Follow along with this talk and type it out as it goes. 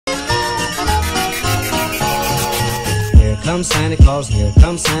comes Santa Claus, here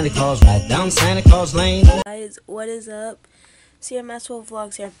comes Santa Claus, right down Santa Claus Lane. Guys, what is up? CMS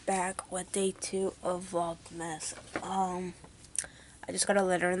Vlogs here, back with day 2 of Vlogmas. I just got a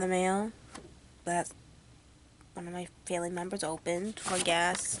letter in the mail that one of my family members opened for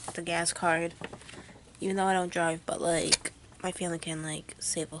gas, the gas card. Even though I don't drive, but like my family can like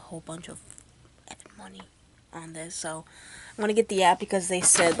save a whole bunch of money on this, so I'm gonna get the app because they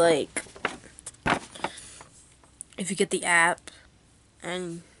said like if you get the app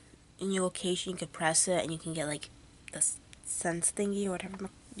and in your location you can press it and you can get like the sense thingy or whatever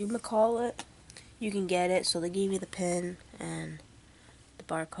you might call it. You can get it, so they gave me the pin and the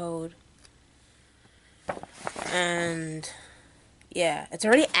barcode, and yeah, it's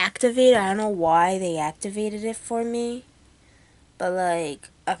already activated. I don't know why they activated it for me, but like,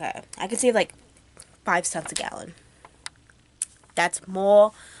 okay, I can save like 5 cents a gallon. That's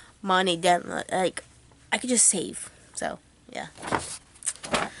more money than like I could just save. So yeah.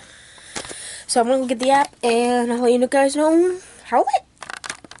 So I'm gonna get the app and I'll let you guys know how it.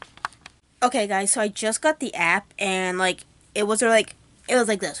 Okay, guys. So I just got the app and like it was like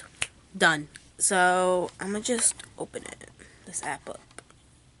this, done. So I'm gonna just open this app up.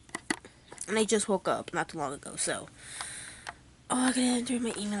 And I just woke up not too long ago, so I gotta enter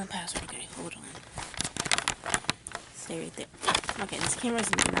my email and password. Okay, hold on. Stay right there. Okay, this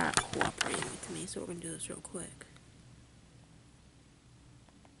camera's not cooperating with me, so we're gonna do this real quick.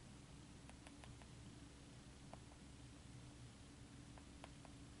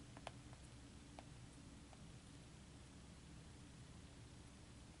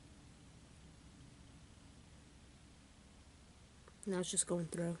 Now it's just going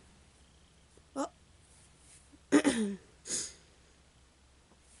through. Oh.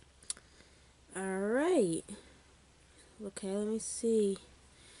 Alright. Okay, let me see.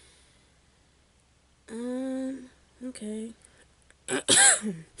 Okay. I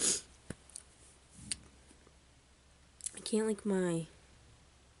can't link my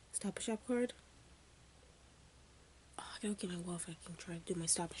Stop and Shop card. Oh, I gotta get my wolf. I can try to do my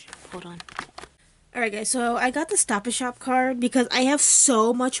Stop and Shop. Hold on. Alright guys, so I got the Stop and Shop card because I have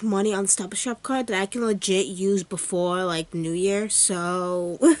so much money on the Stop and Shop card that I can legit use before like New Year,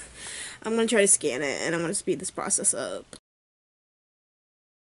 so I'm gonna try to scan it and I'm gonna speed this process up.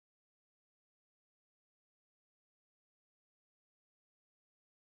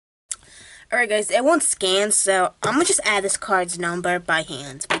 Alright guys, it won't scan, so I'm gonna just add this card's number by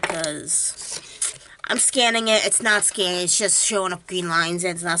hand because I'm scanning it, it's not scanning, it's just showing up green lines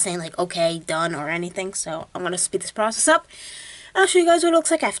and it's not saying like okay, done or anything, so I'm gonna speed this process up and I'll show you guys what it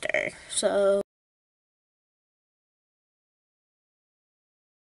looks like after. So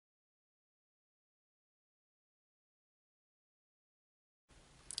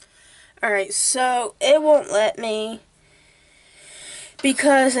alright, so it won't let me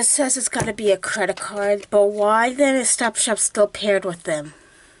because it says it's gotta be a credit card, but why then is Stop Shop still paired with them?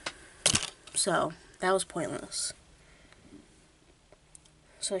 So that was pointless.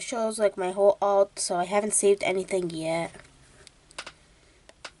 So it shows like my whole alt, so I haven't saved anything yet.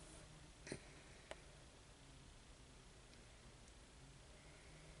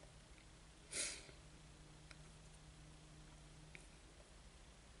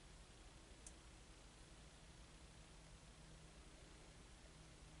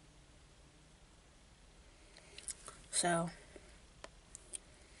 So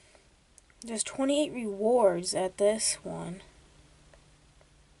there's 28 rewards at this one.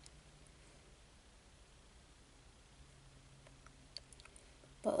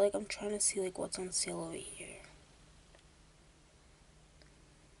 But like I'm trying to see like what's on sale over here.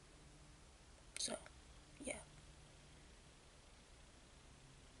 So yeah.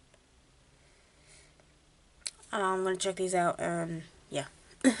 I'm gonna check these out and yeah.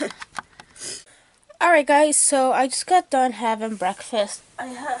 Alright guys, so I just got done having breakfast. I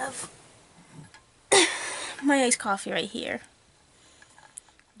have my iced coffee right here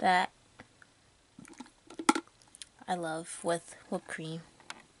that I love with whipped cream.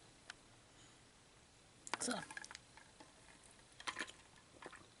 So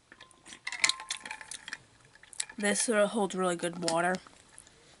this holds really good water.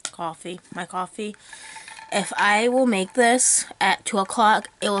 My coffee. If I will make this at 2 o'clock,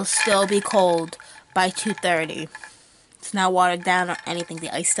 it will still be cold by 2:30. It's not watered down or anything.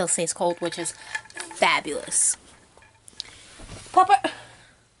 The ice still stays cold, which is fabulous.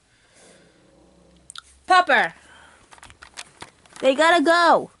 Pepper! They gotta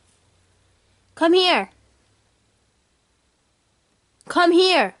go! Come here! Come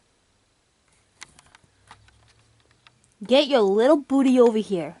here! Get your little booty over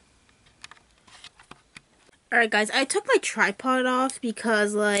here. Alright guys, I took my tripod off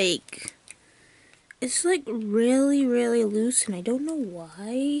because like it's like really loose and I don't know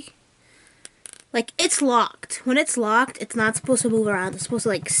why. Like it's locked. When it's locked, it's not supposed to move around. It's supposed to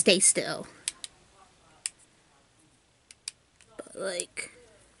like stay still. But like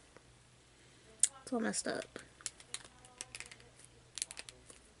it's all messed up.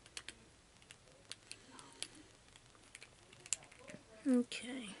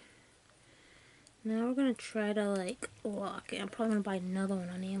 Okay. Now we're gonna try to like lock it. I'm probably gonna buy another one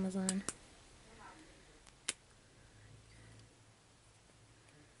on Amazon.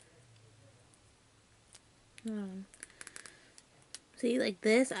 See, like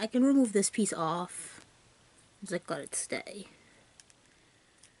this, I can remove this piece off. Just like let it stay.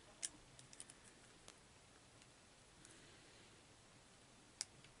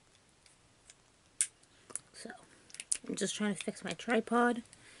 So, I'm just trying to fix my tripod.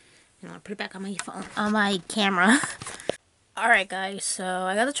 And I'll put it back on my phone, on my camera. Alright guys, so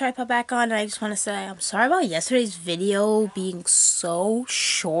I got the tripod back on and I just want to say I'm sorry about yesterday's video being so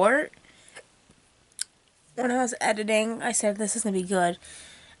short. When I was editing, I said this is going to be good.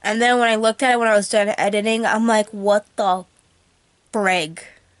 And then when I looked at it when I was done editing, I'm like, what the frig?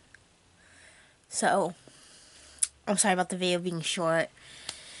 So, I'm sorry about the video being short.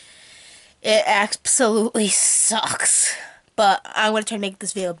 It absolutely sucks. But I'm going to try to make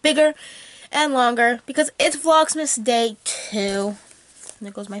this video bigger and longer because it's Vlogmas Day 2.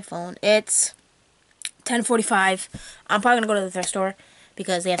 There goes my phone. It's 10:45. I'm probably going to go to the thrift store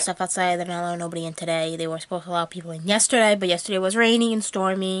because they have stuff outside. They're not allowing nobody in today. They were supposed to allow people in yesterday, but yesterday was rainy and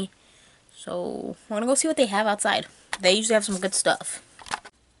stormy. So, I'm going to go see what they have outside. They usually have some good stuff.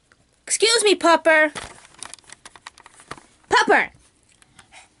 Excuse me, Pupper. Pupper!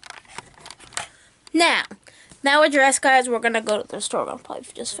 Now we're dressed, guys. We're going to go to the store. We're going to probably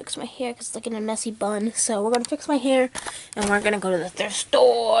just fix my hair because it's like in a messy bun. So, we're going to fix my hair and we're going to go to the thrift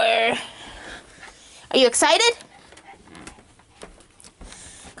store. Are you excited?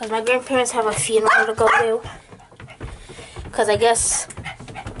 Because my grandparents have a funeral to go to. Because I guess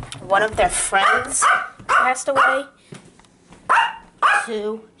one of their friends passed away.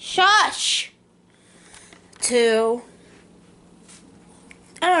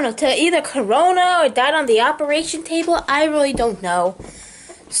 I don't know, to either corona or died on the operation table. I really don't know.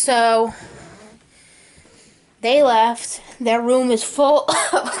 So, they left. Their room is full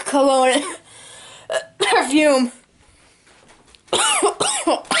of cologne perfume. I'm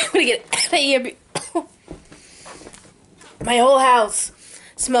gonna get out of here. My whole house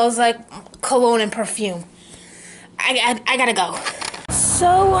smells like cologne and perfume. I gotta go.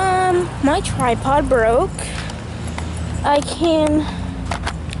 So, my tripod broke. I can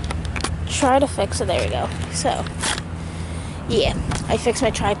try to fix it. There we go. So, yeah, I fixed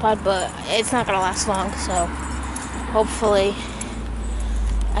my tripod, but it's not gonna last long. So, hopefully,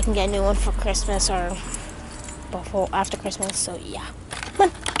 I can get a new one for Christmas or after Christmas. So, yeah.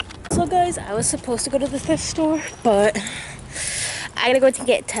 So, guys, I was supposed to go to the thrift store, but I gotta go to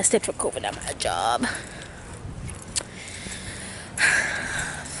get tested for COVID at my job.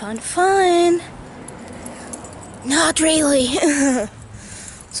 Fun. Not really.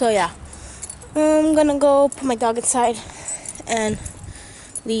 So, yeah. I'm gonna go put my dog inside and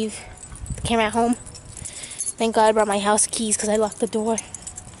leave the camera at home. Thank God I brought my house keys because I locked the door.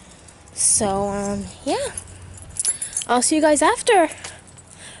 So, yeah. I'll see you guys after.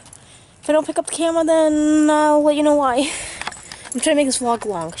 If I don't pick up the camera, then I'll let you know why. I'm trying to make this vlog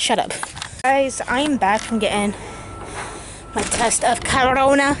long. Shut up. Guys, I am back from getting my test of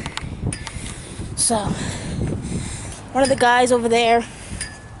corona. So, one of the guys over there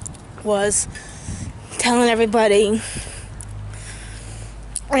was telling everybody,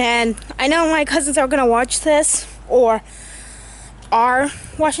 and I know my cousins are gonna watch this or are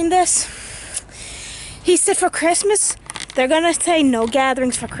watching this. He said for Christmas they're gonna say no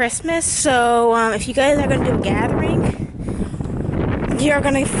gatherings for Christmas, so if you guys are gonna do a gathering, you're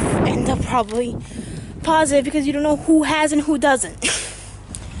gonna end up probably positive because you don't know who has and who doesn't.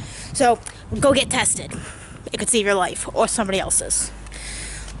 So go get tested. It could save your life or somebody else's.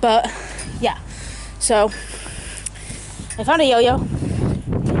 But yeah, so I found a yo-yo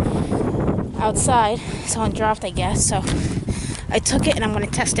outside. Someone dropped, I guess. So I took it and I'm gonna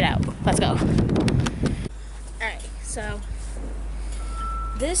test it out. Let's go. Alright, so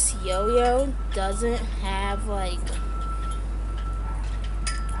this yo-yo doesn't have like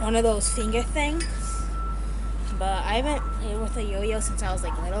one of those finger things. But I haven't played with a yo-yo since I was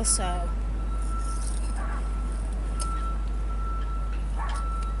like little, so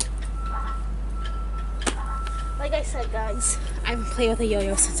like I said, guys, I haven't played with a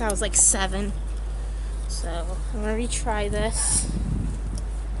yo-yo since I was like 7. So I'm gonna retry this.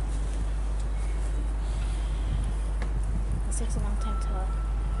 This takes a long time to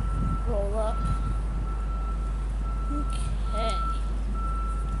roll up. Okay.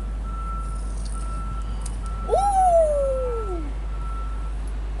 Ooh!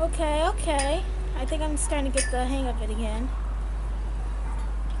 Okay, okay. I think I'm starting to get the hang of it again.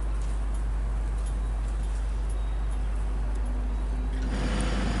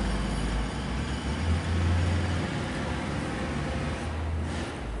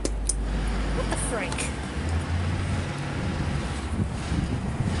 What the frick?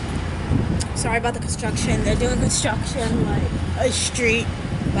 Sorry about the construction. They're doing construction like a street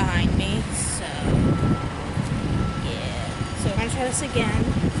behind me. So, yeah. So we're gonna try this again.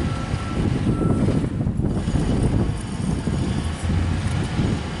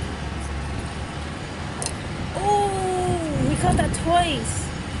 Oh, we caught that twice.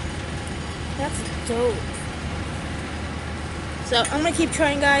 That's dope. So I'm gonna keep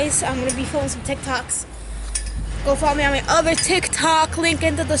trying, guys. I'm gonna be filming some TikToks. Go follow me on my other TikTok, link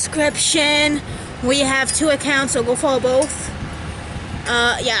in the description. We have 2 accounts, so go follow both.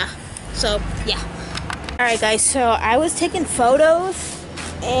 Yeah. So, yeah. Alright, guys, so I was taking photos,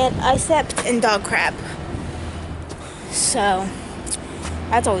 and I stepped in dog crap. So,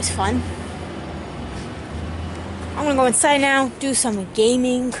 that's always fun. I'm gonna go inside now, do some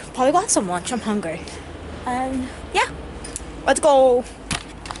gaming, probably go have some lunch. I'm hungry. And, yeah. Let's go.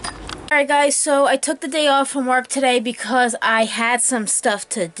 Alright guys, so I took the day off from work today because I had some stuff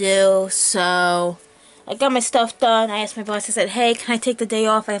to do. So I got my stuff done. I asked my boss, I said, hey, can I take the day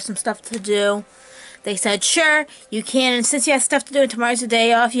off? I have some stuff to do. They said, sure, you can. And since you have stuff to do and tomorrow's your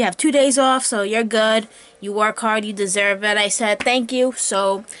day off, you have 2 days off, so you're good. You work hard, you deserve it. I said, thank you.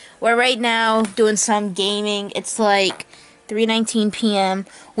 So we're right now doing some gaming. It's like 3:19 p.m.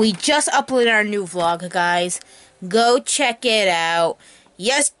 We just uploaded our new vlog, guys. Go check it out.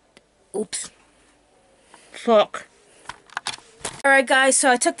 Yes. Oops. Fuck. Alright guys, so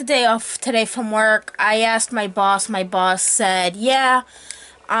I took the day off today from work. I asked my boss. My boss said, yeah.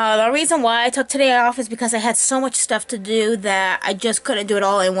 The reason why I took today off is because I had so much stuff to do that I just couldn't do it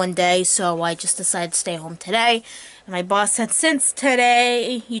all in one day. So I just decided to stay home today. And my boss said, since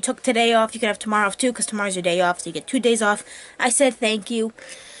today, you took today off, you can have tomorrow off too, because tomorrow's your day off. So you get 2 days off. I said, thank you.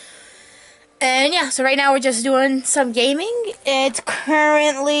 And yeah, so right now we're just doing some gaming. It's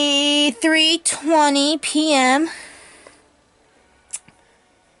currently 3:20 p.m.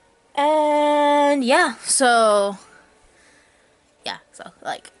 And yeah, so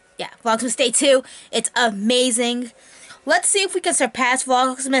Vlogmas Day 2. It's amazing. Let's see if we can surpass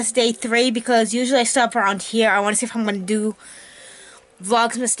Vlogmas Day 3 because usually I stop around here. I want to see if I'm going to do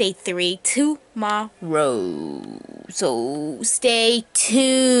Vlogmas Day 3 tomorrow. So stay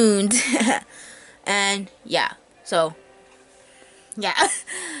tuned. And yeah, so yeah.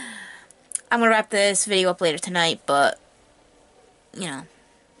 I'm gonna wrap this video up later tonight, but you know,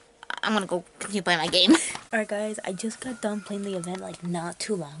 I'm gonna go continue playing my game. Alright guys, I just got done playing the event like not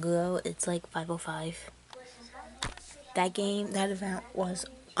too long ago. It's like 5:05. That event was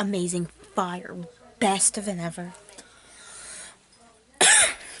amazing. Fire. Best event ever.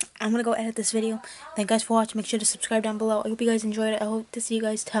 I'm gonna go edit this video. Thank you guys for watching. Make sure to subscribe down below. I hope you guys enjoyed it. I hope to see you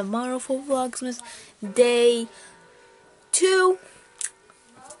guys tomorrow for Vlogmas Day 2.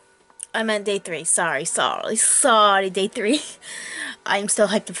 I meant Day 3. Sorry, Day 3. I'm still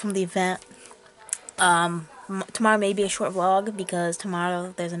hyped up from the event. Tomorrow may be a short vlog because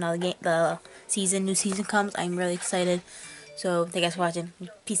tomorrow there's another game. The new season comes. I'm really excited. So thank you guys for watching.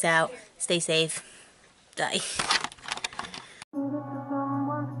 Peace out. Stay safe. Bye.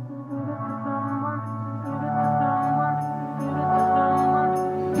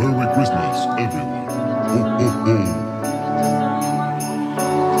 Merry Christmas, everyone. Ho, ho, ho.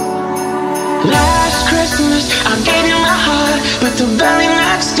 Last Christmas, I gave you